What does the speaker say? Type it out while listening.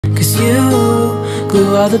'cause you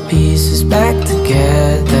glue all the pieces back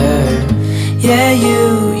together. Yeah,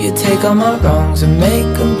 you take all my wrongs and make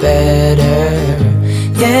them better.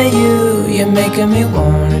 Yeah, you're making me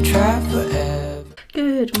wanna try forever.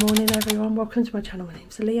 Good morning everyone, welcome to my channel. My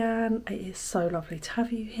name's Leanne. It is so lovely to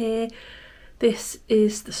have you here. This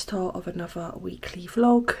is the start of another weekly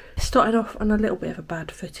vlog. Starting off on a little bit of a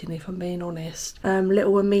bad footing, if I'm being honest.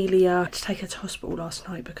 Little Amelia had to take her to hospital last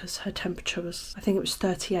night because her temperature was, I think it was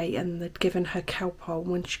 38, and they'd given her Calpol.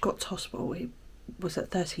 When she got to hospital it was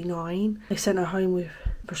at 39. They sent her home with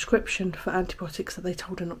a prescription for antibiotics that they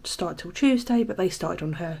told her not to start till Tuesday, but they started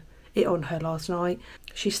on her last night.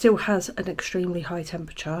 She still has an extremely high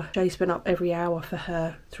temperature. Jay's been up every hour for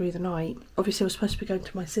her through the night. Obviously I was supposed to be going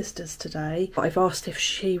to my sister's today, but I've asked if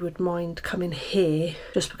she would mind coming here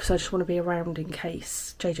just because I just want to be around in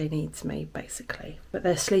case JJ needs me, basically. But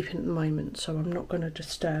they're sleeping at the moment, so I'm not going to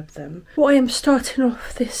disturb them. What I am starting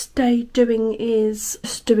off this day doing is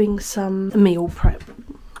just doing some meal prep.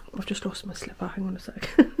 I've just lost my slipper, hang on a sec.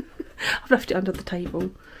 I've left it under the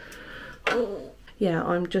table. Yeah,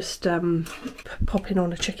 I'm just popping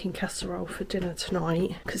on a chicken casserole for dinner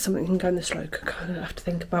tonight because something can go in the slow cooker. I don't have to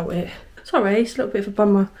think about it. Sorry, it's a little bit of a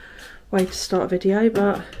bummer way to start a video,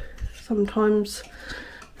 but sometimes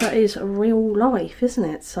that is real life, isn't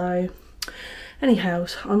it? So anyhow,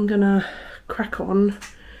 I'm gonna crack on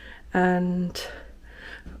and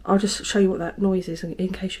I'll just show you what that noise is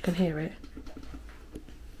in case you can hear it.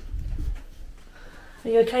 Are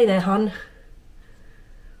you okay there, hon?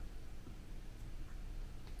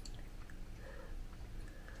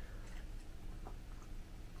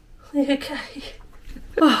 Okay.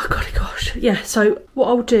 Oh golly gosh. Yeah, so what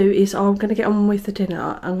I'll do is I'm going to get on with the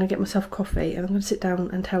dinner. I'm going to get myself coffee and I'm going to sit down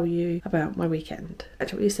and tell you about my weekend.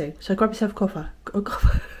 That's what you soon. So grab yourself coffee.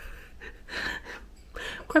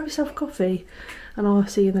 Grab yourself coffee and I'll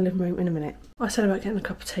see you in the living room in a minute. I said about getting a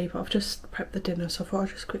cup of tea, but I've just prepped the dinner, so I thought I'd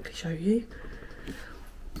just quickly show you.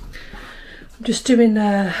 I'm just doing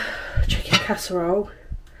chicken casserole.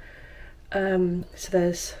 So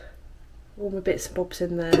there's all my bits and bobs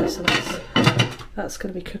in there, so that's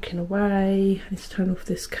going to be cooking away. I need to turn off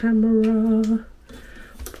this camera,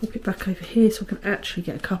 pop it back over here so I can actually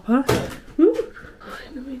get a cuppa.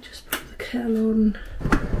 Right, let me just put the kettle on.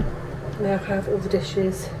 Now I have all the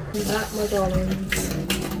dishes. And that, my darlings,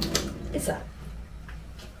 is that.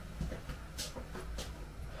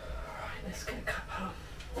 Right, let's get a cuppa.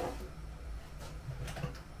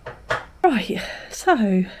 Right,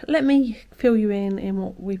 so let me fill you in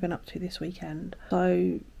what we've been up to this weekend.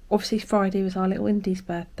 So obviously Friday was our little Indy's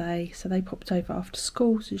birthday, so they popped over after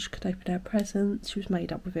school so she could open her presents. She was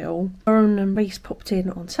made up with it all. Lauren and Reese popped in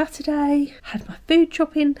on Saturday, had my food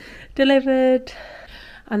shopping delivered,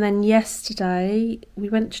 and then yesterday we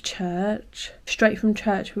went to church. Straight from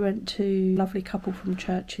church we went to a lovely couple from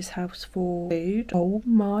church's house for food. Oh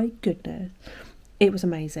my goodness, it was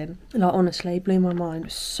amazing. Like honestly, blew my mind. It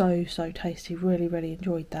was so tasty. Really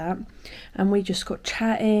enjoyed that. And we just got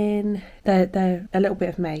chatting. They're a little bit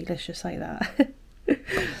of me, let's just say that.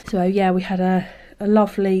 So yeah, we had a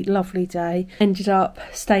lovely day. Ended up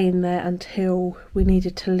staying there until we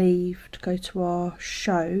needed to leave to go to our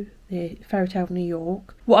show, the Fairy Tale of New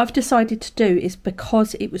York. What I've decided to do is,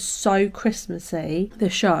 because it was so Christmassy, the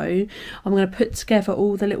show, I'm going to put together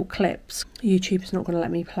all the little clips. YouTube's not going to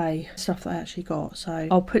let me play stuff that I actually got, so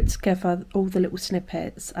I'll put together all the little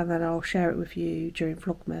snippets and then I'll share it with you during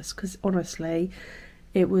Vlogmas, because honestly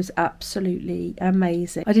it was absolutely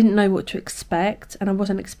amazing. I didn't know what to expect and I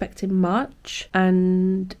wasn't expecting much,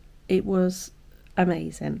 and it was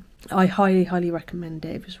amazing. I highly recommend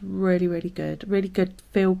it. It was really good,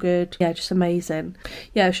 feel good. Yeah, just amazing.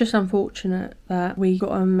 Yeah, it's just unfortunate that we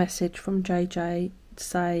got a message from JJ to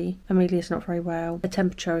say Amelia's not very well. The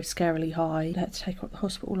temperature is scarily high. They had to take her to the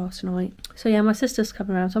hospital last night. So yeah, my sister's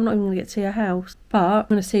coming around, so I'm not even going to get to see her house. But I'm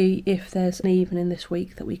going to see if there's an evening this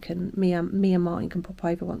week that we can, me and Martin can pop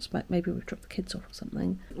over once, maybe we'll drop the kids off or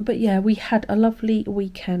something. But yeah, we had a lovely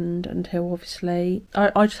weekend until obviously,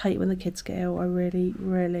 I just hate when the kids get ill. I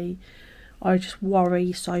really, I just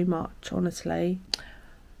worry so much, honestly.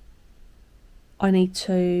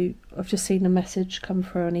 I've just seen a message come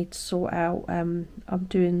through. I need to sort out, I'm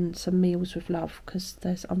doing some meals with love because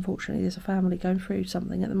unfortunately there's a family going through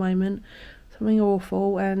something at the moment, something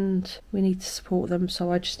awful, and we need to support them,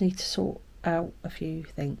 so I just need to sort out a few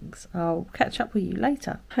things. I'll catch up with you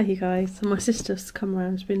later. Hey you guys, so my sister's come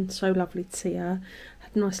around. It's been so lovely to see her.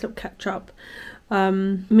 Had a nice little catch up.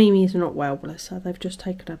 Mimi is not well, bless her. They've just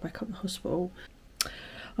taken her back up to the hospital.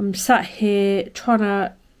 I'm sat here trying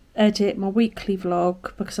to edit my weekly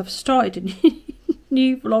vlog because I've started a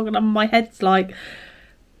new vlog and my head's like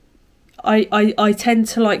I tend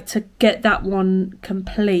to like to get that one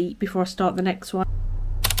complete before I start the next one.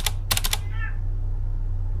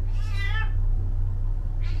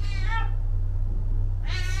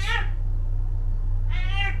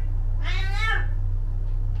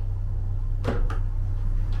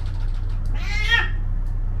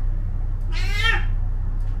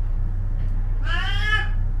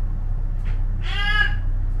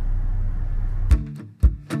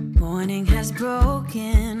 Morning has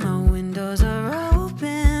broken, my windows are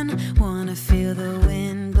open. Wanna feel the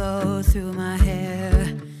wind blow through my hair.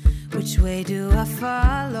 Which way do I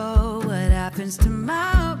follow? What happens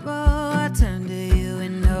tomorrow? I turn to you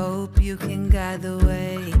and hope you can guide the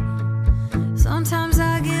way. Sometimes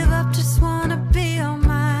I give up, just wanna be on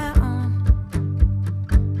my own.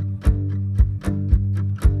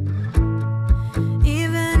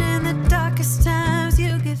 Even in the darkest times,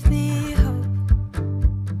 you give me hope.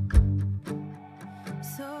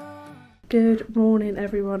 Good morning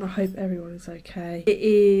everyone, I hope everyone is okay. It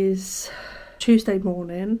is Tuesday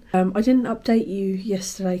morning. I didn't update you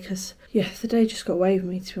yesterday because the day just got away with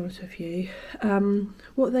me, to be honest with you.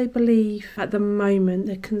 What they believe at the moment,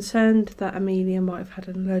 they're concerned that Amelia might have had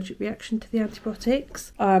an allergic reaction to the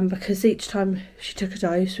antibiotics because each time she took a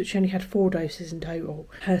dose, which she only had 4 doses in total,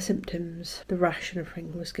 her symptoms, the rash and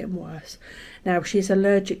everything was getting worse. Now she's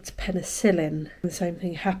allergic to penicillin and the same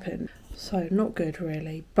thing happened. So not good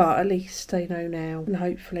really, but at least they know now, and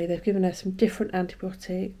hopefully they've given her some different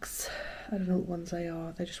antibiotics. I don't know what ones they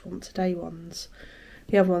are, they just want today ones.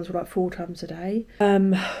 The other ones were like 4 times a day.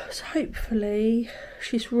 So hopefully,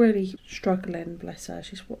 she's really struggling, bless her.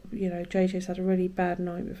 She's, you know, JJ's had a really bad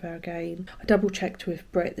night with her again. I double checked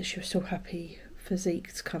with Britt that she was still happy for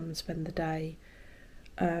Zeke to come and spend the day.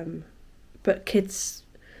 But kids,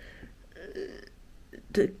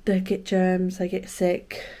 they get germs, they get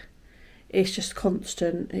sick. It's just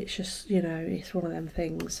constant. It's just, you know, it's one of them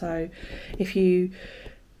things. So if you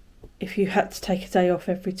had to take a day off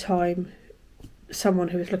every time someone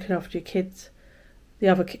who was looking after your kids,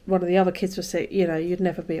 one of the other kids was sick, you know, you'd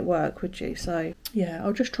never be at work, would you? So yeah,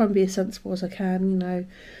 I'll just try and be as sensible as I can, you know,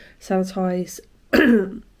 sanitize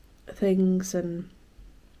things, and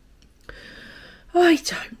I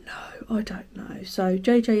don't know. So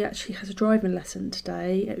JJ actually has a driving lesson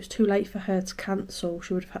today. It was too late for her to cancel.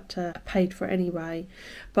 She would have had to have paid for it anyway.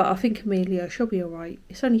 But I think Amelia, she'll be alright.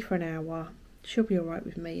 It's only for an hour. She'll be alright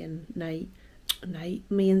with me and me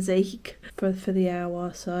and Zeke for the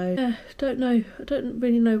hour. So yeah, don't know. I don't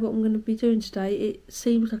really know what I'm going to be doing today. It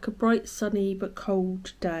seems like a bright, sunny but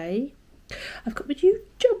cold day. I've got my new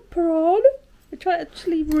jumper on, which I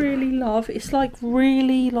actually really love. It's like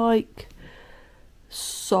really like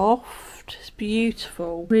soft. It's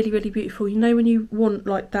beautiful, really beautiful. You know when you want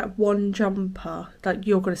like that one jumper, like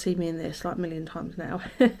you're going to see me in this like a million times now.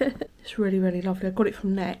 It's really lovely. I got it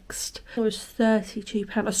from Next. It was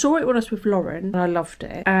 £32. I saw it when I was with Lauren and I loved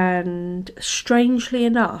it, and strangely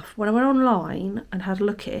enough when I went online and had a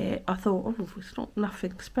look at it, I thought, oh, it's not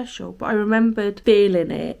nothing special, but I remembered feeling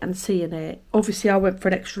it and seeing it. Obviously I went for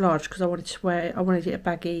an extra large because I wanted it a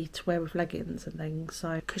baggy to wear with leggings and things.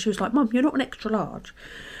 So because she was like, Mum, you're not an extra large,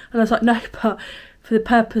 and I was like, no, but for the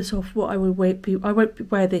purpose of what I would wear, I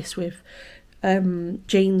won't wear this with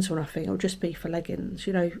jeans or nothing. It'll just be for leggings,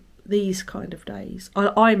 you know, these kind of days.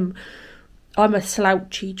 I'm a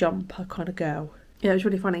slouchy jumper kind of girl. Yeah, it was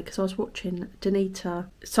really funny because I was watching Donetta.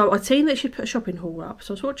 So I'd seen that she'd put a shopping haul up,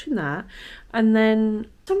 so I was watching that, and then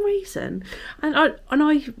for some reason, and I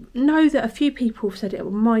know that a few people have said it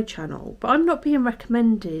on my channel, but I'm not being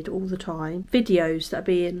recommended all the time videos that are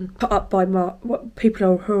being put up by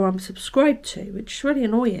people who I'm subscribed to, which is really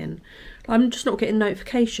annoying. I'm just not getting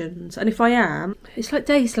notifications, and if I am, it's like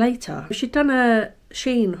days later. She'd done a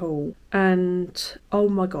Shein haul, and oh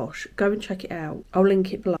my gosh, go and check it out. I'll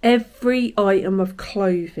link it below. Every item of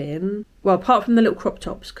clothing, well, apart from the little crop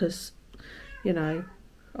tops, because, you know,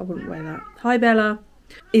 I wouldn't wear that. Hi Bella.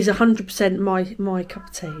 Is 100% my cup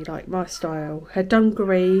of tea, like my style. Her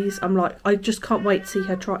dungarees, I'm like, I just can't wait to see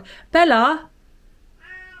her try. Bella,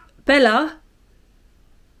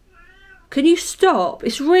 can you stop?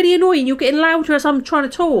 It's really annoying. You're getting louder as I'm trying to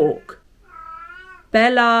talk.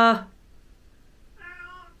 Bella.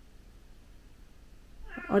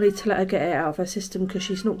 I need to let her get it out of her system because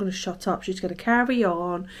she's not going to shut up. She's going to carry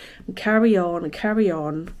on and carry on and carry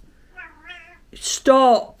on.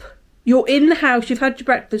 Stop. You're in the house. You've had your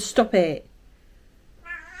breakfast. Stop it.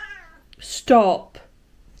 Stop.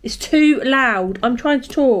 It's too loud. I'm trying to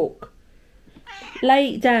talk.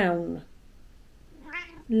 Lay down.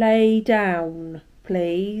 Lay down,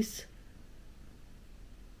 please.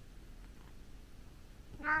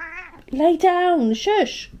 Lay down.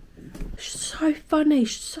 Shush. She's so funny.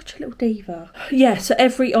 She's such a little diva. Yeah, so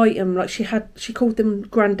every item, like she called them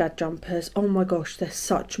granddad jumpers. Oh my gosh, they're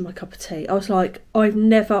such my cup of tea. I was like, I've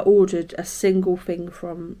never ordered a single thing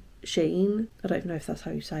from Shein. I don't even know if that's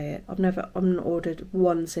how you say it. I've not ordered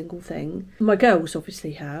one single thing. My girls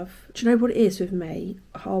obviously have. Do you know what it is with me?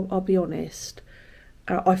 I'll be honest.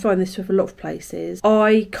 I find this with a lot of places.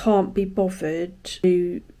 I can't be bothered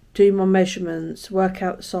to do my measurements, work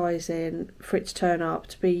out the sizing, for it to turn up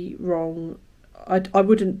to be wrong. I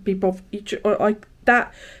wouldn't be bothered.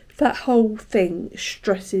 That whole thing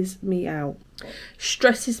stresses me out.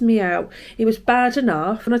 Stresses me out. It was bad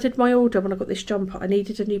enough when I did my order, when I got this jumper, I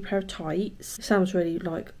needed a new pair of tights. It sounds really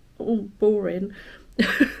like, oh, boring.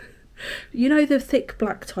 You know the thick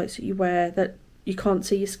black tights that you wear that you can't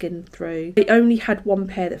see your skin through? They only had one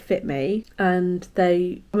pair that fit me, and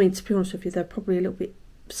I mean, to be honest with you, they're probably a little bit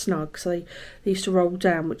snug, so they used to roll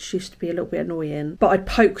down, which used to be a little bit annoying. But I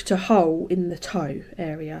poked a hole in the toe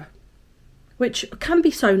area, which can be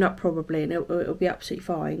sewn up probably, and it'll be absolutely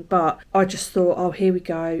fine. But I just thought, oh, here we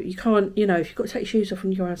go. You can't, you know, if you've got to take your shoes off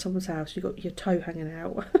when you're around someone's house, you've got your toe hanging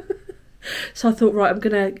out. So I thought,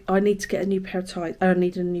 right, I need to get a new pair of tights. I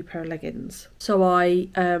need a new pair of leggings. So I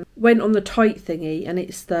went on the tight thingy, and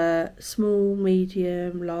it's the small,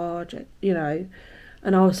 medium, large, you know.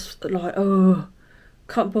 And I was like, oh,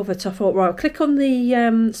 can't bother. So I thought, right, I'll click on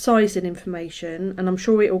the sizing information, and I'm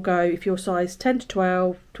sure it'll go if you're size 10 to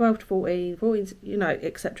 12, 12 to 14, 14, you know,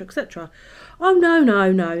 etc, etc. Oh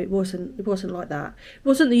no, it wasn't like that. It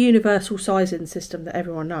wasn't the universal sizing system that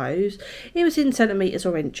everyone knows. It was in centimetres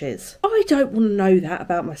or inches. I don't want to know that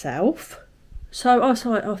about myself. So I was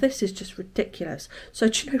like, oh, this is just ridiculous. So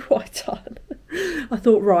do you know what I done? I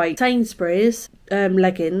thought, right, Sainsbury's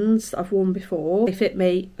leggings I've worn before, they fit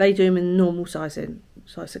me. They do them in normal sizing,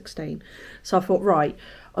 size 16. So I thought, right,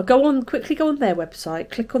 I'll quickly go on their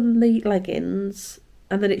website, click on the leggings,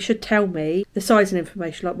 and then it should tell me the sizing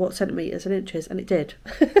information, like what centimetres and inches, and it did.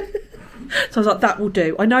 So I was like, that will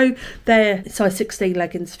do. I know their size 16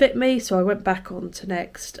 leggings fit me, so I went back on to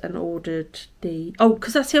Next and ordered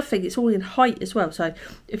because that's the other thing, it's all in height as well. So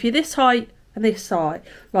if you're this height and this height,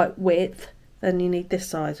 like width, then you need this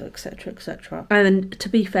size, etc, etc. And then, to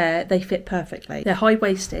be fair, they fit perfectly. They're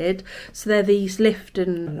high-waisted, so they're these lift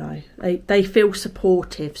and, I don't know, they feel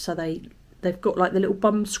supportive, so they've got like the little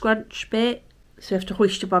bum scrunch bit, so you have to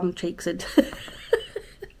hoist your bum cheeks in.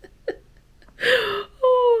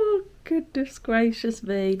 Oh, goodness gracious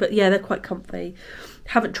me. But yeah, they're quite comfy.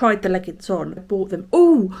 Haven't tried the leggings on. I bought them.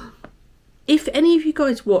 Oh, if any of you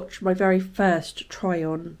guys watched my very first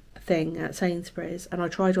try-on thing at Sainsbury's, and I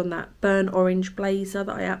tried on that burnt orange blazer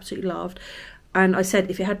that I absolutely loved, and I said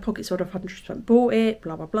if it had pockets, I'd have 100% bought it,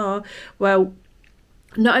 blah, blah, blah. Well,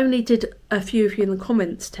 not only did a few of you in the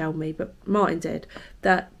comments tell me, but Martin did,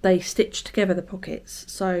 that they stitched together the pockets.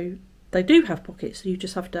 So they do have pockets, so you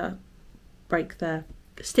just have to break the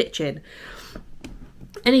stitching.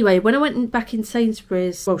 Anyway, when I went back in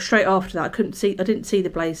Sainsbury's, well, straight after that, I didn't see the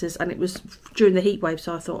blazers, and it was during the heat wave,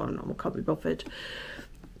 so I thought, oh no, I can't be bothered.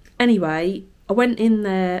 Anyway, I went in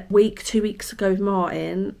there 2 weeks ago with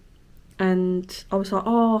Martin, and I was like,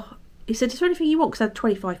 oh, he said, is there anything you want? Because I had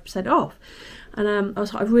 25% off. And I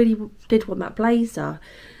was like, I really did want that blazer.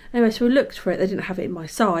 Anyway, so we looked for it. They didn't have it in my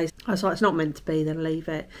size. I was like, it's not meant to be, then leave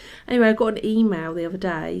it. Anyway, I got an email the other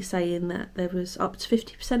day saying that there was up to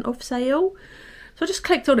 50% off sale. So I just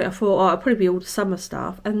clicked on it. I thought, oh, it'll probably be all the summer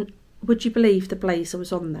stuff. And would you believe the blazer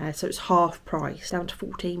was on there? So it's half price, down to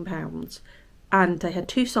 £14. And they had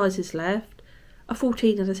 2 sizes left, a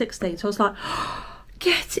 14 and a 16. So I was like, oh,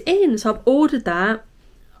 get in. So I've ordered that.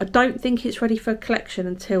 I don't think it's ready for collection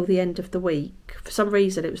until the end of the week. For some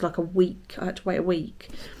reason, it was like a week. I had to wait a week.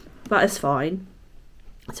 But it's fine.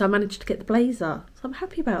 So I managed to get the blazer. So I'm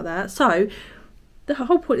happy about that. So the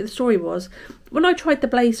whole point of the story was, when I tried the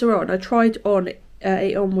blazer on, I tried on it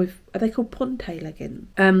on with, are they called ponte leggings?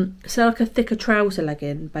 So like a thicker trouser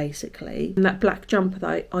legging, basically. And that black jumper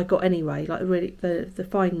that I got anyway, like really the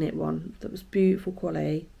fine knit one, that was beautiful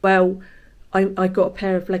quality. Well, I got a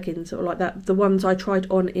pair of leggings that were like that. The ones I tried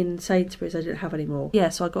on in Sainsbury's, I didn't have anymore. Yeah,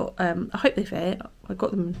 so I got, I hope they fit. I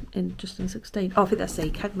got them in just in 16. Oh, I think that's the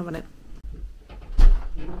hang on a minute.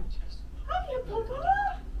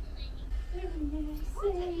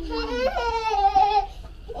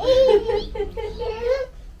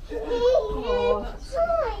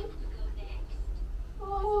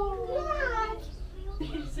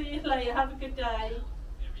 See you later, have a good day.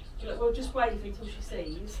 We'll just wait until she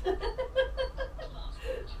sees.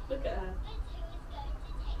 Look at her.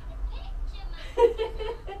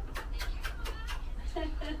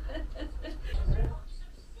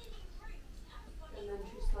 And then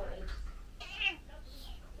she started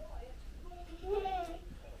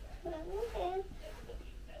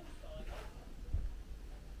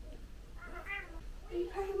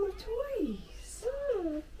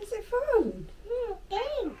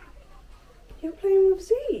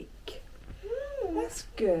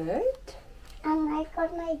Good. And I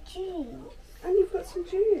got my juice. And you've got some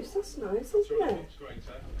juice. That's nice, isn't it?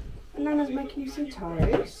 And Nana's making you some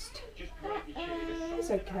toast.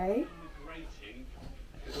 It's okay.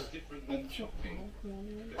 It's okay. Do you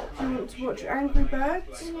want to watch Angry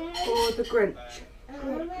Birds or The Grinch?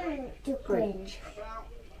 The Grinch.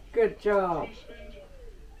 Good job.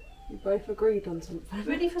 You both agreed on something.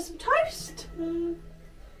 Ready for some toast?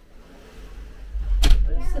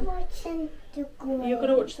 I'm watching the Grinch. You're going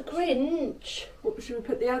to watch The Grinch. What should we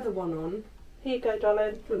put the other one on? Here you go,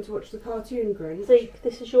 darling. Do you want to watch the cartoon Grinch? Zeke,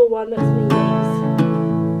 this is your one. Let's meet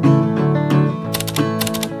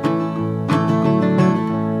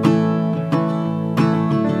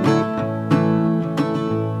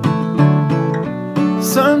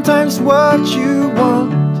Sometimes what you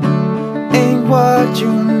want ain't what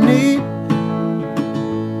you need.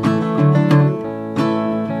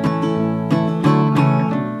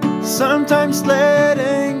 Sometimes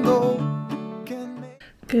letting go can make...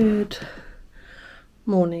 Good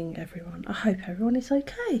morning, everyone. I hope everyone is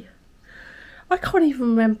okay. I can't even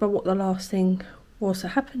remember what the last thing was that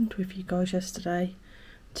happened with you guys yesterday,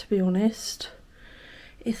 to be honest.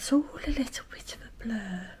 It's all a little bit of a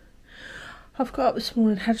blur. I've got up this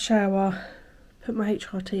morning, had a shower, put my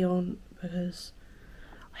HRT on because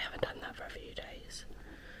I haven't done that for a few days.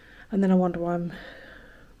 And then I wonder why I'm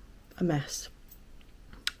a mess.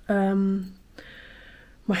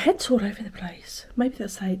 My head's all over the place. Maybe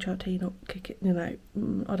that's the HRT not kicking, you know,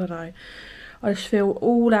 I don't know. I just feel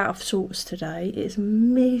all out of sorts today. It's a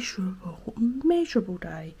miserable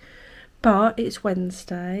day. But it's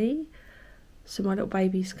Wednesday. So my little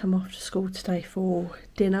baby's come off to school today for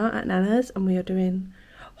dinner at Nana's, and we are doing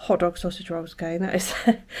hot dog sausage rolls again.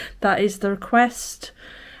 That is the request,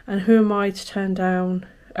 and who am I to turn down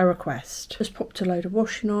a request? Just popped a load of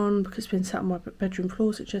washing on because it's been sat on my bedroom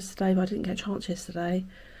floor since yesterday, but I didn't get a chance yesterday.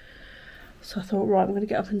 So I thought, right, I'm going to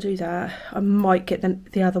get up and do that. I might get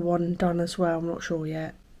the other one done as well. I'm not sure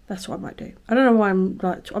yet. That's what I might do. I don't know why I'm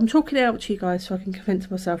talking it out to you guys so I can convince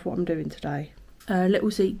myself what I'm doing today.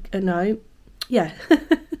 Little Zeke, no. Yeah,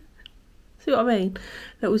 see what I mean?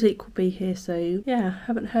 Little Zeke will be here soon. Yeah,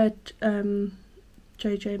 haven't heard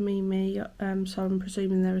JJ and Mimi, so I'm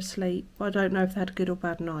presuming they're asleep. I don't know if they had a good or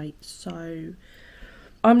bad night, so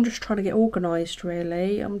I'm just trying to get organised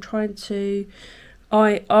really. I'm trying to,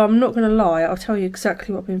 I'm not going to lie, I'll tell you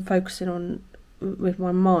exactly what I've been focusing on with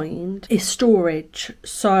my mind, is storage.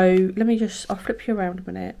 So let me just, I'll flip you around a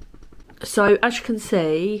minute. So as you can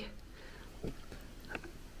see,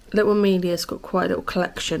 little Amelia's got quite a little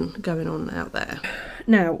collection going on out there.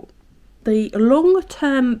 Now, the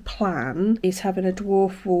longer-term plan is having a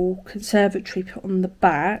dwarf wall conservatory put on the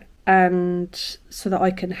back, and so that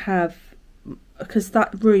I can have, because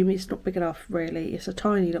that room is not big enough really, it's a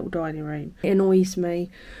tiny little dining room. It annoys me.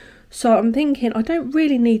 So I'm thinking I don't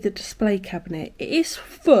really need the display cabinet. It is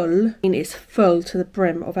full, it's full to the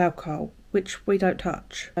brim of alcohol, which we don't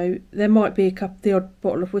touch. So there might be the odd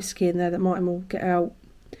bottle of whiskey in there that might all get out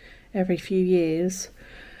every few years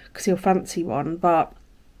because he'll fancy one, but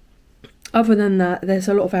other than that there's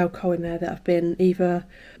a lot of alcohol in there that have been either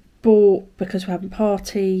bought because we're having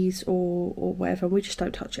parties or whatever, and we just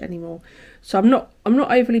don't touch it anymore. So I'm not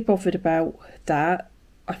overly bothered about that.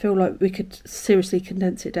 I feel like we could seriously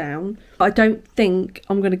condense it down. I don't think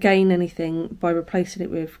I'm going to gain anything by replacing it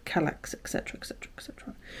with Kallax, etc, etc,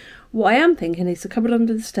 etc. What I am thinking is the cupboard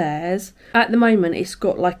under the stairs. At the moment it's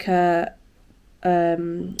got like a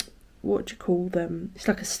what do you call them? It's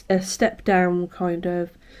like a step down kind of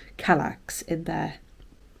Kallax in there.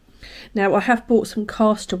 Now I have bought some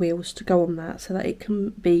caster wheels to go on that so that it can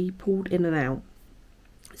be pulled in and out.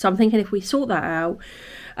 So I'm thinking if we sort that out,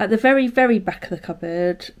 at the very, very back of the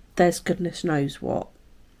cupboard, there's goodness knows what.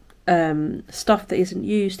 Stuff that isn't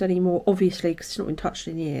used anymore, obviously, because it's not been touched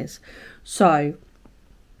in years. So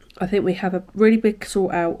I think we have a really big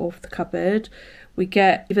sort out of the cupboard. We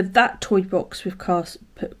get either that toy box with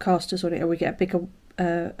casters on it, or we get a bigger,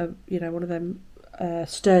 you know, one of them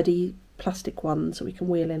sturdy plastic ones that we can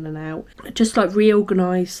wheel in and out. Just like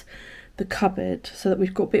reorganise the cupboard so that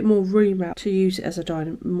we've got a bit more room out to use it as a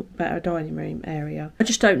better dining room area. I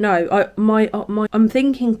just don't know. I'm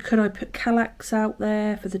thinking, could I put Kallax out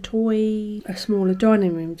there for the toy, a smaller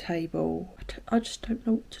dining room table? I just don't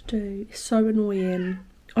know what to do. It's so annoying.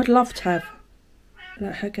 I'd love to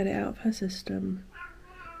let her get it out of her system.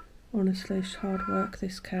 Honestly, it's hard work,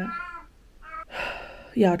 this cat.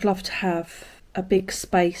 Yeah, I'd love to have a big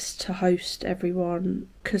space to host everyone,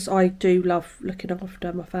 because I do love looking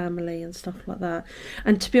after my family and stuff like that.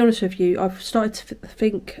 And to be honest with you, I've started to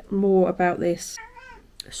think more about this.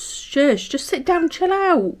 Shush, just sit down, chill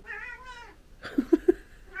out.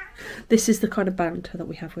 This is the kind of banter that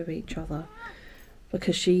we have with each other,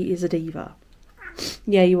 because she is a diva.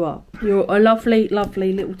 Yeah, you are. You're a lovely,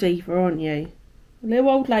 lovely little diva, aren't you? A little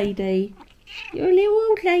old lady. You're a little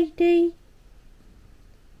old lady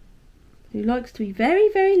who likes to be very,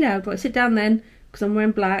 very loud. Right, sit down then, because I'm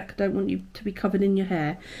wearing black. I don't want you to be covered in your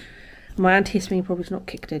hair. My antihistamine probably's not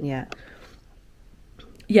kicked in yet.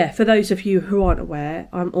 Yeah, for those of you who aren't aware,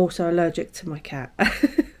 I'm also allergic to my cat.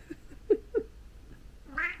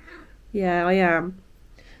 Yeah, I am.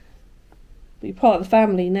 But you're part of the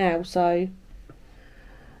family now, so...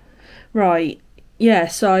 Right. Yeah,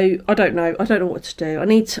 so I don't know. I don't know what to do. I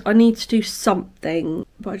need to do something,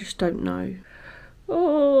 but I just don't know.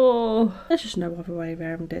 Oh, there's just no other way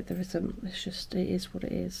around it. There isn't. It's just, it is what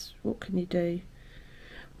it is. What can you do?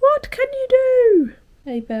 What can you do?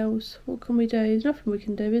 Hey, Bells, what can we do? There's nothing we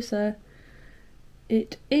can do, is there?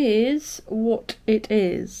 It is what it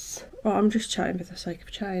is. Right, I'm just chatting for the sake of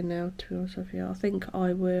chatting now, to be honest with you. I think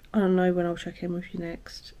I will. I don't know when I'll check in with you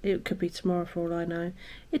next. It could be tomorrow for all I know.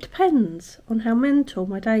 It depends on how mental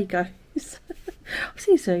my day goes. I'll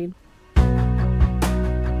see you soon.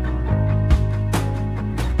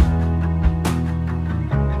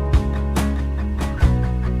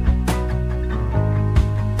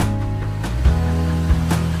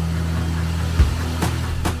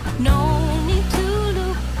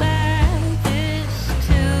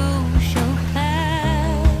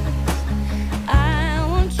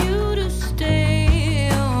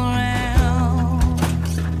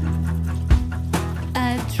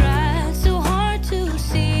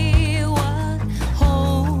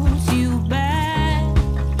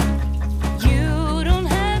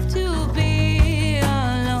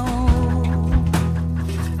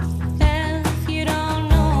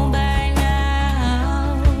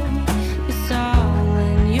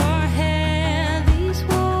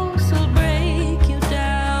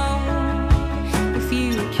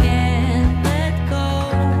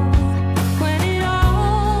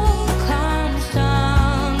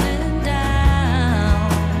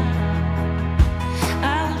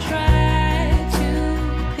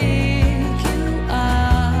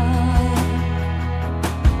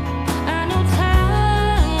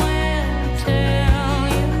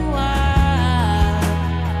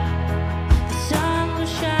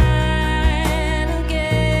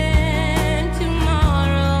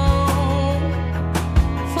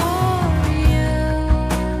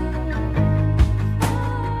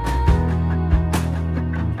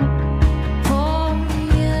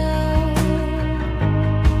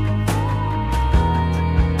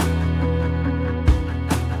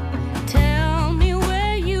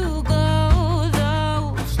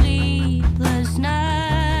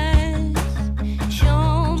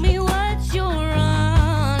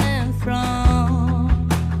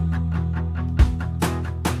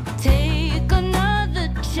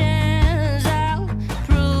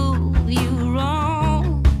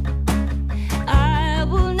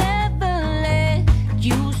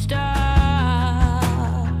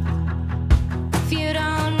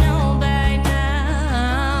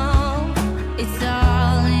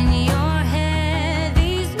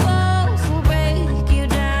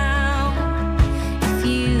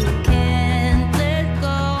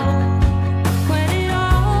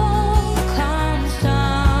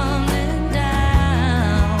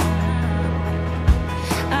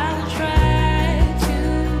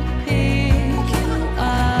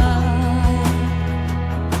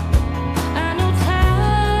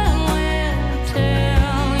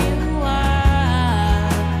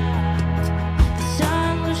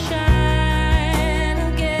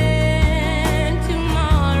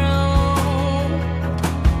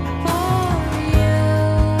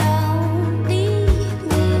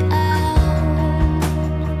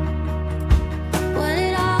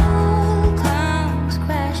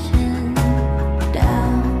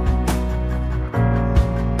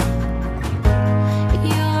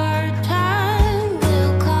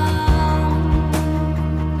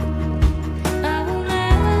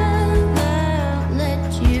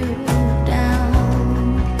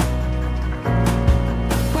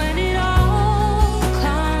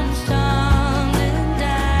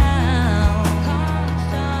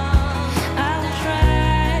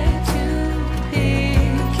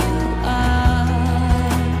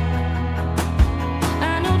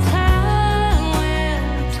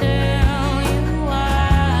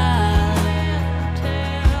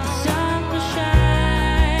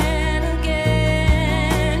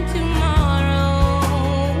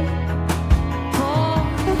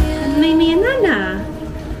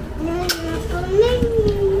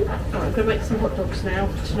 some hot dogs now,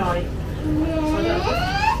 tonight.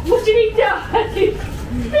 Yeah. What do you mean, Dad?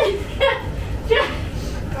 I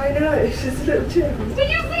know, it's just a little chip. Will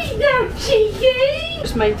you be now, cheeky?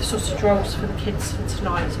 Just made the sausage rolls for the kids for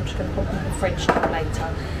tonight, so I'm just going to pop them in the fridge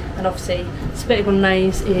later. And obviously, spaghetti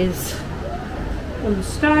bolognese is on the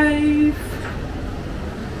stove.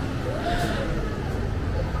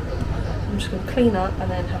 I'm just going to clean up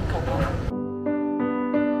and then have a cup of.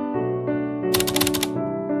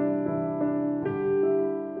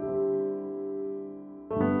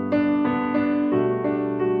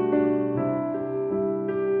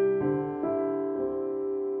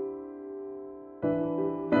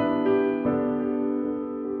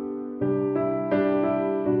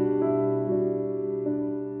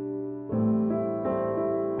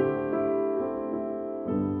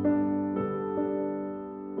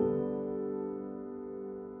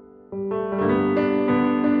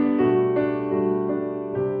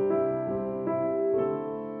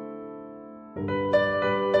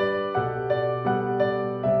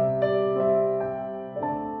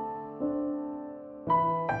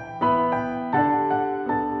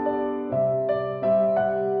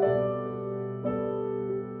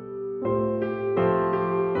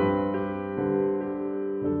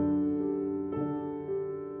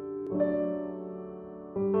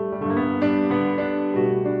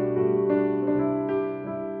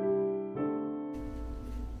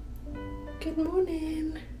 Good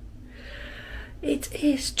morning. It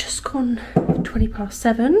is just gone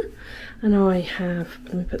 7:20 and I have,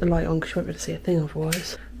 let me put the light on because you won't be able to see a thing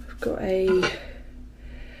otherwise. I've got a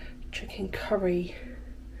chicken curry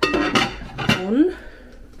on.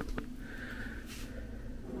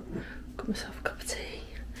 Got myself a cup of tea.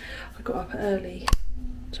 I got up early.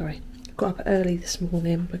 Sorry, I got up early this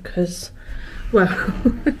morning because, well,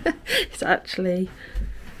 it's actually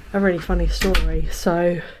a really funny story.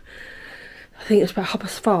 So I think it's about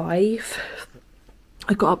 5:30.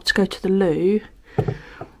 I got up to go to the loo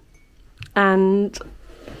and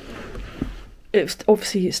it's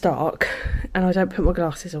dark and I don't put my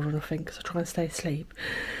glasses on or anything because I try and stay asleep.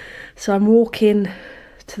 So I'm walking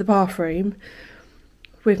to the bathroom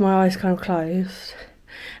with my eyes kind of closed,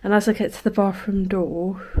 and as I get to the bathroom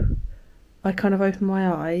door I kind of open my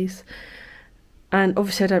eyes and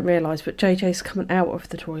obviously I don't realise, but JJ's coming out of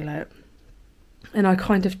the toilet and I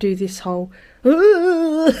kind of do this whole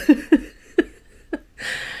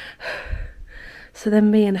so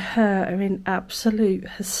then me and her are in absolute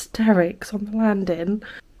hysterics on the landing.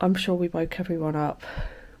 I'm sure we woke everyone up.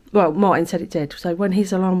 Well, Martin said it did. So when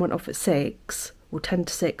his alarm went off at 6 or 10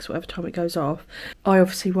 to 6, whatever time it goes off, I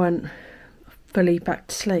obviously went fully back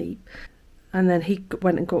to sleep, and then he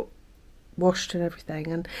went and got washed and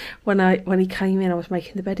everything. And when he came in, I was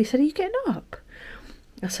making the bed. He said, "Are you getting up?"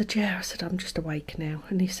 I said, "Yeah." I said, "I'm just awake now."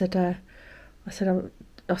 And he said, I said,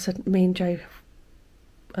 "Me and Joe,"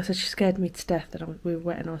 I said, "She scared me to death that we were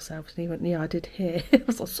wetting ourselves." And he went, "Yeah, I did hear." I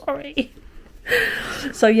was like, "Sorry."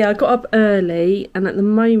 So yeah, I got up early, and at the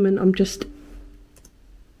moment I've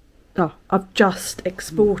just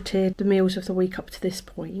exported the meals of the week up to this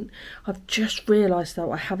point. I've just realised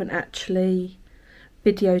though I haven't actually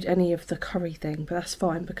videoed any of the curry thing, but that's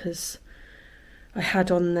fine because I had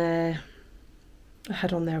on there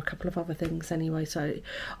a couple of other things anyway, so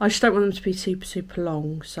I just don't want them to be super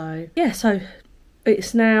long. So yeah, so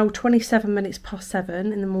it's now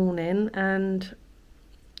 7:27 in the morning and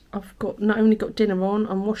I've not only got dinner on,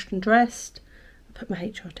 I'm washed and dressed. I put my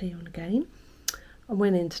HRT on again. I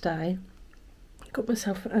went in today, got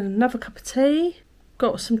myself another cup of tea,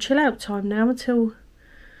 got some chill out time now until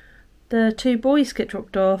the 2 boys get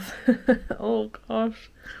dropped off. Oh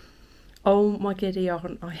gosh, oh my giddy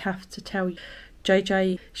aunt, I have to tell you,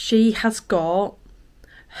 JJ, she has got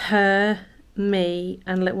her, me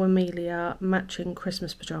and little Amelia matching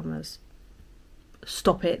Christmas pyjamas.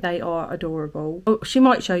 Stop it, they are adorable. Oh, she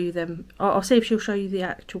might show you them. I'll see if she'll show you the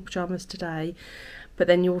actual pyjamas today, but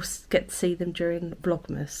then you'll get to see them during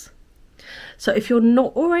Vlogmas. So if you're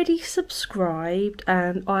not already subscribed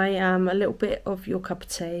and I am a little bit of your cup of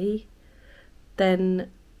tea,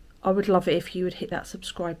 then I would love it if you would hit that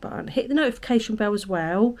subscribe button. Hit the notification bell as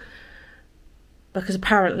well, because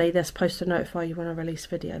apparently they're supposed to notify you when I release a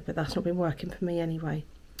video, but that's not been working for me anyway.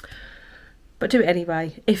 But do it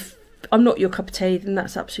anyway. If I'm not your cup of tea, then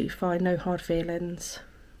that's absolutely fine. No hard feelings.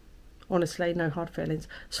 Honestly, no hard feelings.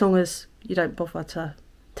 As long as you don't bother to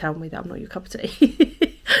tell me that I'm not your cup of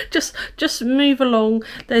tea. just move along.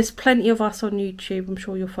 There's plenty of us on YouTube. I'm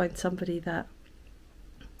sure you'll find somebody that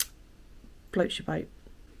floats your boat.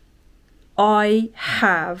 I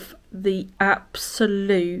have the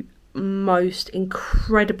absolute most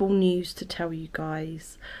incredible news to tell you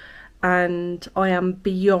guys, and I am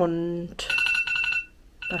beyond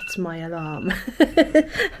That's my alarm.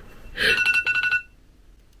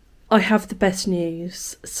 I have the best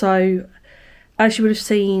news. So, as you would have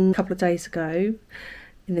seen a couple of days ago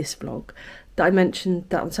in this vlog, that I mentioned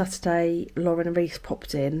that on Saturday Lauren and Reese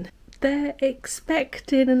popped in. They're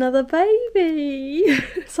expecting another baby.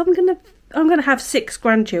 So I'm gonna have 6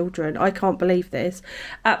 grandchildren. I can't believe this.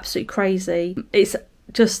 Absolutely crazy. It's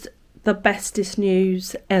just the bestest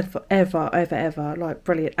news ever. Like,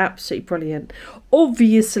 brilliant, absolutely brilliant.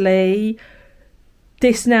 Obviously,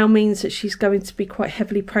 this now means that she's going to be quite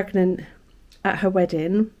heavily pregnant at her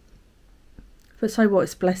wedding. But so what,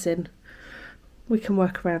 it's a blessing. We can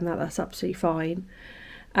work around that, that's absolutely fine.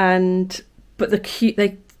 But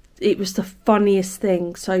it was the funniest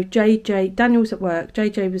thing. So Daniel was at work,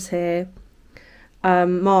 JJ was here,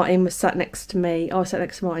 Martin was sat next to me, I was sat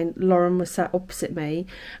next to Martin, Lauren was sat opposite me,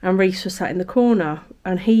 and Reese was sat in the corner,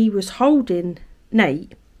 and he was holding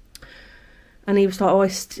Nate, and he was like, oh,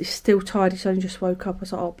 he's still tired, he's only just woke up. I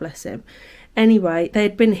was like, oh, bless him. Anyway, they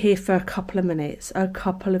had been here for a couple of minutes,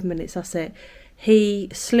 that's it. He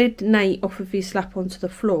slid Nate off of his lap onto the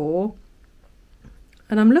floor,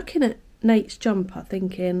 and I'm looking at Nate's jumper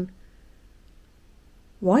thinking,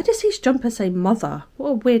 why does his jumper say mother? What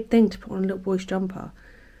a weird thing to put on a little boy's jumper.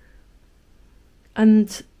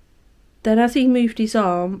 And then as he moved his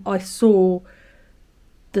arm, I saw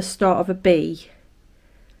the start of a B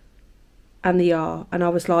and the R, and I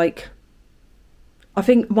was like, I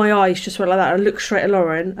think my eyes just went like that. I looked straight at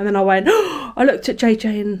Lauren, and then I went, oh! I looked at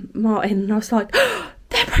JJ and Martin, and I was like, oh,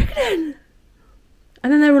 they're pregnant.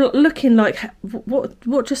 And then they were looking like,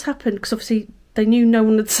 what just happened? Because obviously they knew no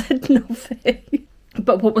one had said nothing.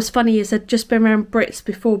 But what was funny is they'd just been around Brit's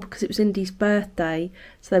before because it was Indy's birthday.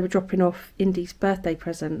 So they were dropping off Indy's birthday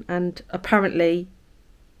present. And apparently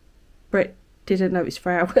Brit didn't notice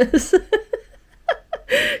for hours.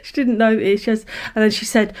 She didn't notice. And then she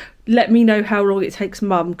said, let me know how long it takes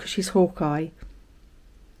Mum, because she's Hawkeye.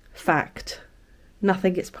 Fact.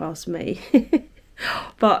 Nothing gets past me.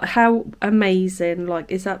 But how amazing.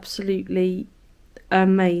 Like, it's absolutely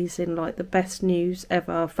amazing. Like, the best news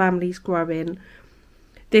ever. Family's growing.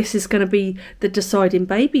 This is going to be the deciding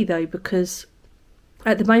baby, though, because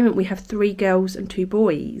at the moment we have 3 girls and 2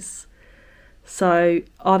 boys. So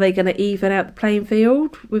are they going to even out the playing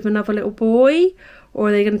field with another little boy? Or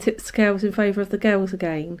are they going to tip the scales in favour of the girls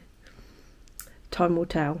again? Time will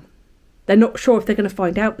tell. They're not sure if they're going to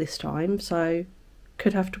find out this time, so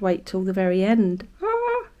could have to wait till the very end.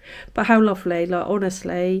 But how lovely, like,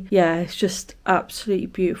 honestly, yeah, it's just absolutely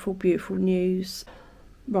beautiful, beautiful news.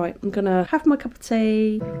 Right, I'm going to have my cup of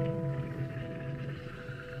tea.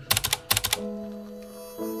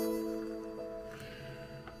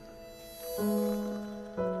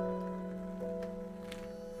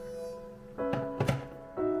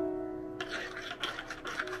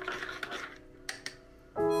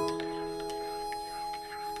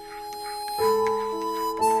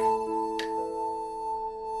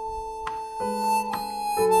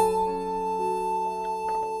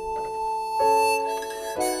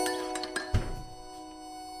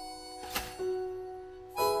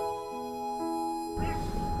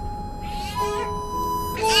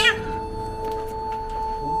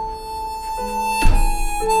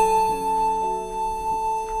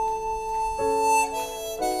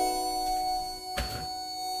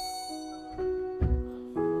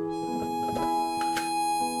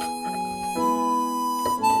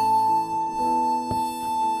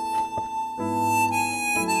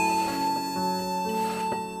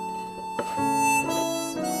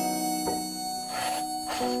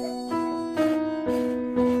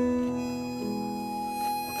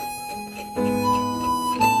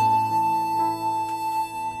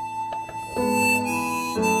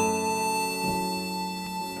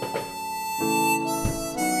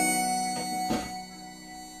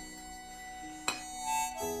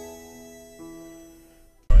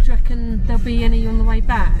 There'll be any on the way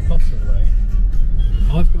back? Possibly.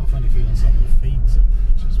 I've got a funny feeling someone feeds them,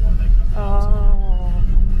 which is why they come out.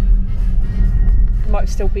 It might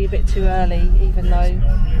still be a bit too early, even though... It's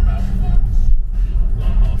normally about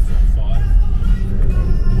like 4:30,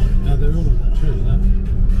 5. No, they're all of that true, look.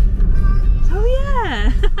 Oh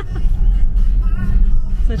yeah!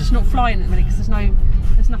 So they're just not flying at the minute because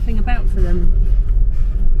there's nothing about for them.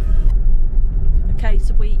 Okay,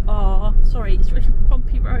 so we are, sorry, it's really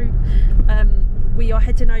bumpy road. We are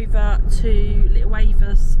heading over to little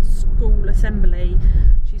Ava's school assembly.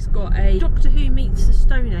 She's got a Doctor Who meets the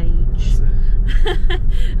Stone Age.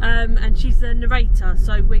 And she's the narrator,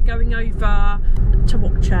 so we're going over to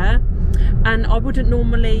watch her. And I wouldn't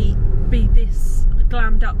normally be this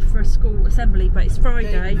glammed up for a school assembly, but it's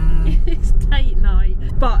Friday. It's date night,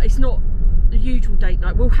 but it's not the usual date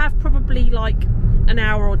night. We'll have probably like an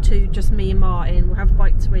hour or two, just me and Martin. We'll have a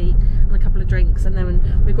bite to eat and a couple of drinks, and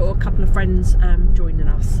then we've got a couple of friends joining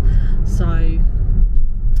us, so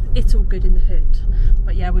it's all good in the hood.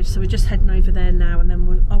 But yeah, we're just heading over there now, and then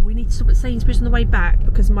we need to stop at Sainsbury's on the way back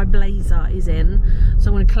because my blazer is in, so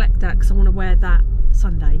I'm going to collect that because I want to wear that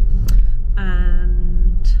Sunday,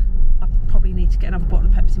 and I probably need to get another bottle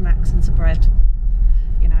of Pepsi Max and some bread,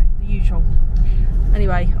 you know, the usual.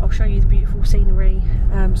 Anyway, I'll show you the beautiful scenery,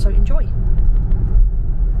 so enjoy.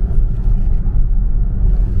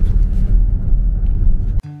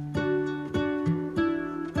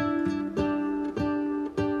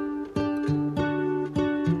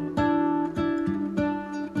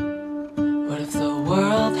 What if the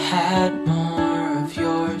world had more of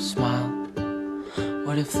your smile?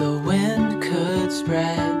 What if the wind could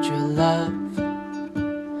spread your love?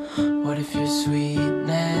 What if your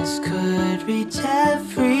sweetness could reach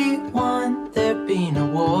everyone? There'd be no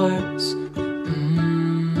wars.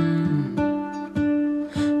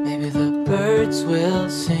 Maybe the birds will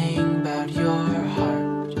sing about your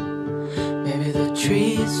heart. Maybe the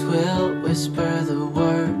trees will whisper the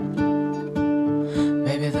word.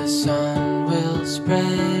 Maybe the sun will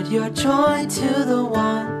spread your joy to the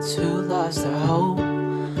ones who lost their hope.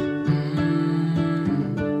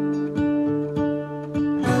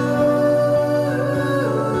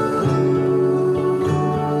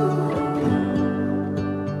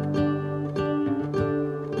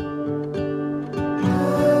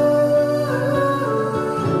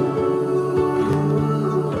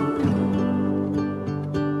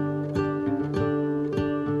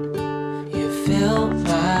 Fill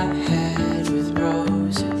my head with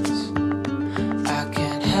roses. I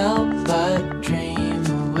can't help but dream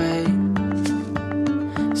away,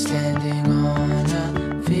 standing on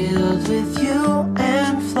a field with you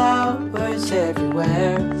and flowers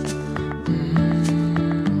everywhere.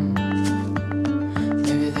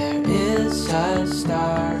 Maybe there is a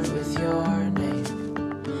star with your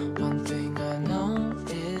name. One thing I know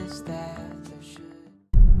is that there should.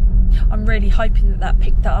 I'm really hoping that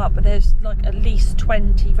picked that up, but there's like at least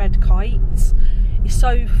 20 red kites. It's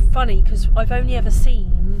so funny because I've only ever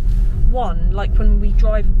seen one, like when we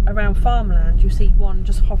drive around farmland you see one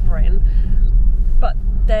just hovering, but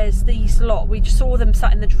there's these lot, we just saw them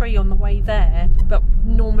sat in the tree on the way there, but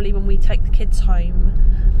normally when we take the kids home,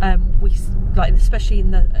 we, like especially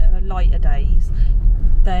in the lighter days,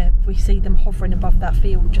 there we see them hovering above that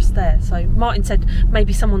field just there. So Martin said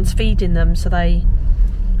maybe someone's feeding them, so they,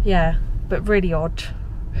 yeah, but really odd,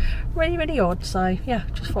 really odd. So yeah,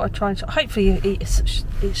 just thought I'd try and hopefully it's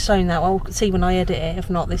shown that. I'll see when I edit it. If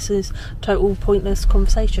not, this is total pointless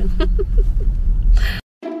conversation.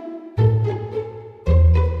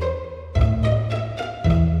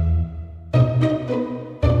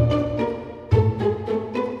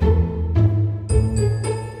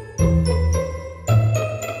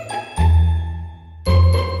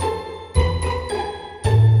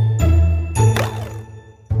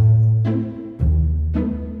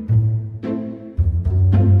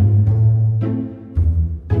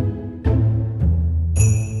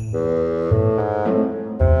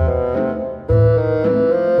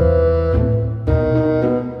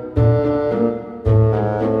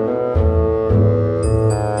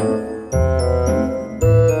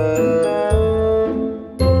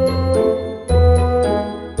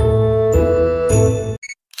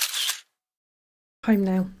 Home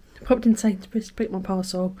now. Popped in Sainsbury's to pick my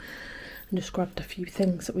parcel and just grabbed a few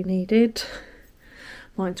things that we needed.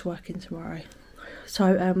 Mine's working tomorrow.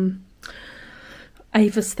 So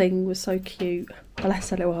Ava's thing was so cute.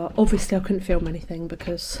 Bless her little heart. Obviously I couldn't film anything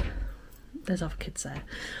because there's other kids there.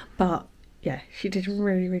 But yeah, she did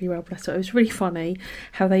really well, bless her. It was really funny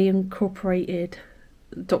how they incorporated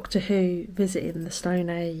Doctor Who visiting the Stone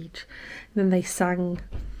Age. And then they sang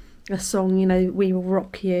a song, you know, We Will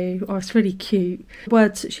Rock You. Oh, it's really cute.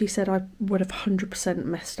 Words that she said I would have 100%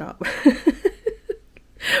 messed up.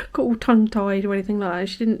 Got all tongue-tied or anything like that.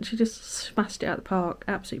 She didn't, she just smashed it out the park.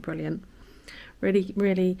 Absolutely brilliant.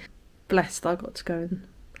 Really blessed that I got to go and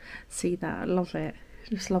see that. I love it.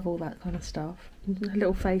 Just love all that kind of stuff. And her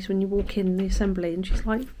little face when you walk in the assembly and she's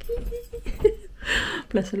like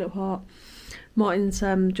bless her little heart. Martin's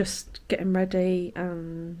just getting ready,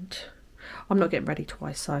 and I'm not getting ready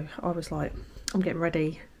twice, so I was like, I'm getting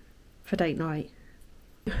ready for date night.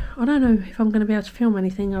 I don't know if I'm going to be able to film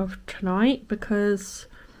anything of tonight because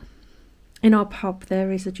in our pub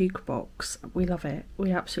there is a jukebox. We love it.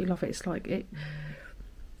 We absolutely love it. It's like it,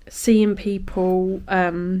 seeing people,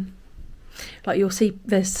 like you'll see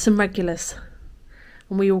there's some regulars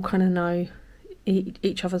and we all kind of know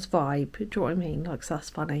each other's vibe. Do you know what I mean? Like, so that's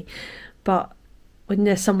funny. But when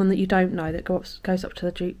there's someone that you don't know that goes up to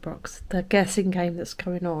the jukebox, the guessing game that's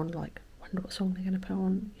going on, like, wonder what song they're going to put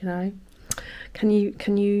on, you know? Can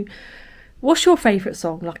you what's your favourite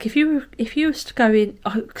song? Like, if you was to go in,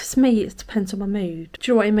 because me, it depends on my mood.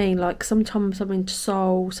 Do you know what I mean? Like, sometimes I'm into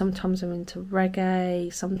soul, sometimes I'm into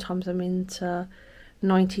reggae, sometimes I'm into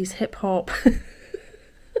 90s hip hop.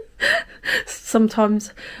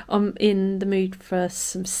 Sometimes I'm in the mood for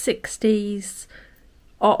some 60s.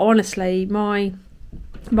 Honestly, my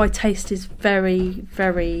taste is very,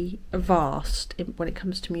 very vast when it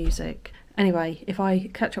comes to music. Anyway, if I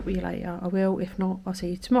catch up with you later, I will. If not, I'll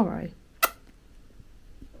see you tomorrow.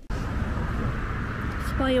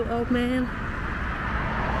 Spoiled old man.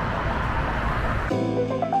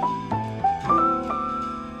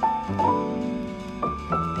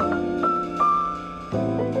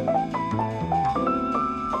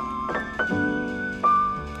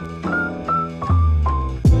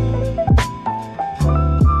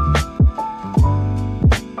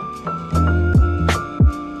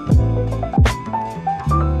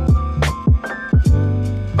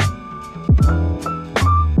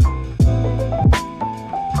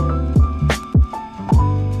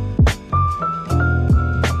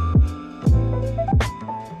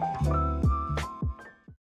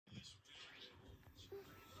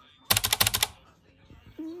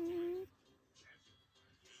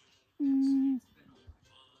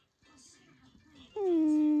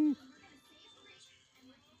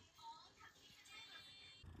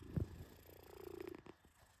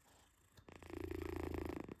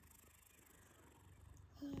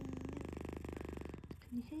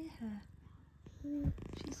 Can you hear her?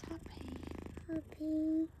 She's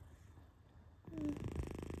happy.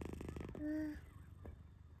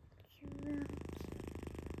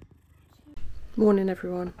 Morning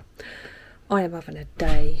everyone. I am having a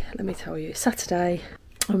day, let me tell you. It's Saturday.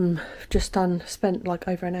 I'm just spent like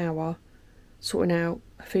over an hour sorting out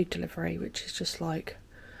a food delivery, which is just like,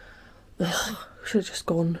 ugh, should have just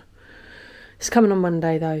gone. It's coming on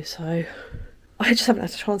Monday though, so I just haven't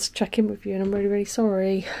had a chance to check in with you, and I'm really, really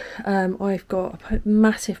sorry. I've got a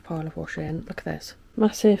massive pile of washing. Look at this.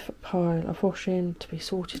 Massive pile of washing to be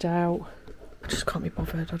sorted out. I just can't be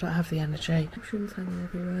bothered. I don't have the energy. Washing's hanging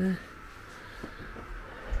everywhere.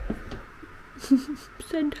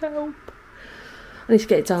 Send help. I need to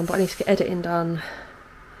get it done, but I need to get editing done.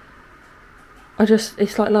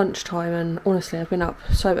 It's like lunchtime, and honestly I've been up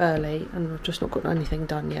so early and I've just not got anything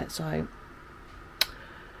done yet, so I'm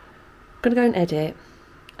gonna go and edit,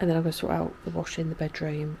 and then I'm gonna sort out the washing, the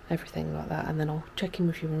bedroom, everything like that, and then I'll check in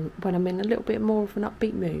with you when I'm in a little bit more of an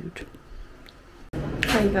upbeat mood.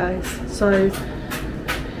 Hey guys, so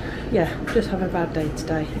yeah, just having a bad day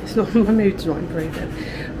today. It's not, my mood's not improving.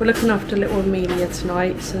 We're looking after little Amelia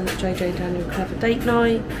tonight so that JJ and Daniel can have a date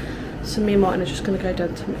night. So me and Martin are just going to go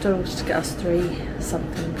down to McDonald's to get us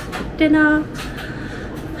something for dinner.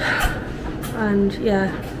 And yeah,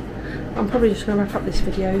 I'm probably just going to wrap up this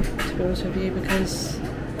video, to be honest with you, because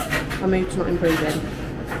my mood's not improving.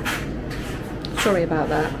 Sorry about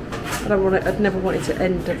that. I'd never wanted to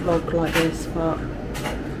end a vlog like this, but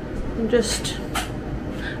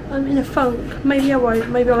I'm in a funk. Maybe I won't.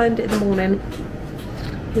 Maybe I'll end it in the morning.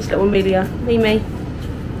 Here's little Amelia. Mimi.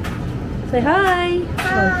 Say hi.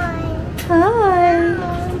 Hi. Hi.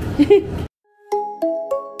 Hi.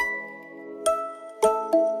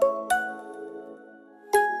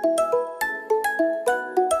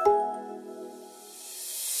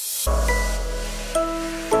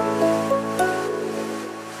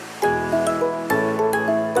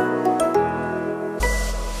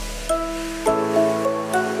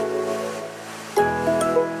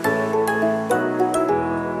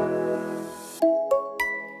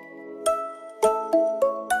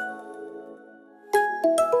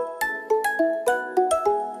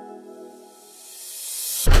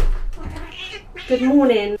 Good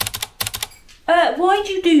morning. Why'd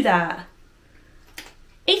you do that?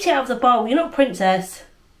 Eat it out of the bowl, you're not a princess.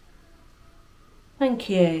 Thank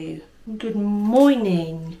you. Good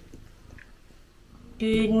morning.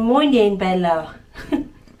 Good morning, Bella.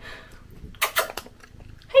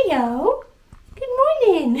 Hello. Good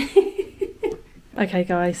morning. Okay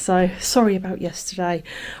guys, so sorry about yesterday.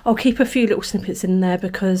 I'll keep a few little snippets in there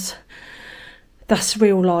because that's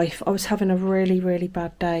real life. I was having a really, really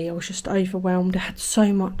bad day. I was just overwhelmed. I had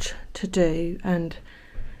so much to do, and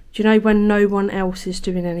do you know when no one else is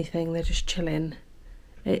doing anything, they're just chilling,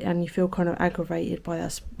 and you feel kind of aggravated by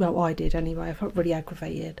that. Well, I did anyway. I felt really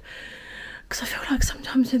aggravated because I feel like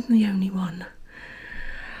sometimes I'm the only one.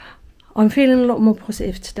 I'm feeling a lot more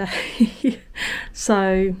positive today.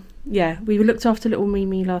 So yeah, we looked after little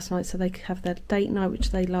Mimi last night so they could have their date night,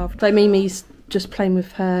 which they loved. Like, Mimi's just playing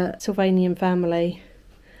with her Sylvanian family.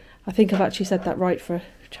 I think I've actually said that right for a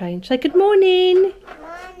change. Say good morning.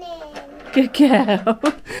 Good girl.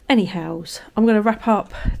 Anyhows, I'm going to wrap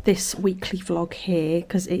up this weekly vlog here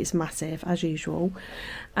because it's massive as usual,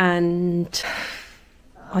 and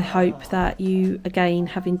I hope that you again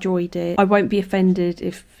have enjoyed it. I won't be offended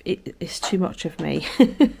if it's too much of me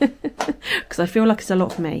because I feel like it's a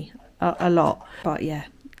lot of me, a lot. But yeah,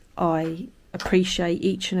 I appreciate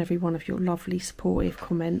each and every one of your lovely supportive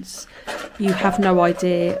comments. You have no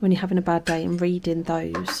idea when you're having a bad day and reading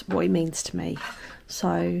those what it means to me.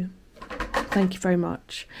 So thank you very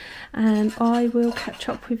much, and I will catch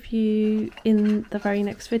up with you in the very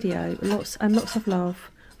next video. Lots and lots of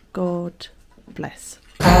love. God bless.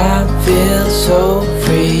 I feel so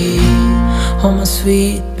free, oh my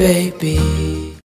sweet baby.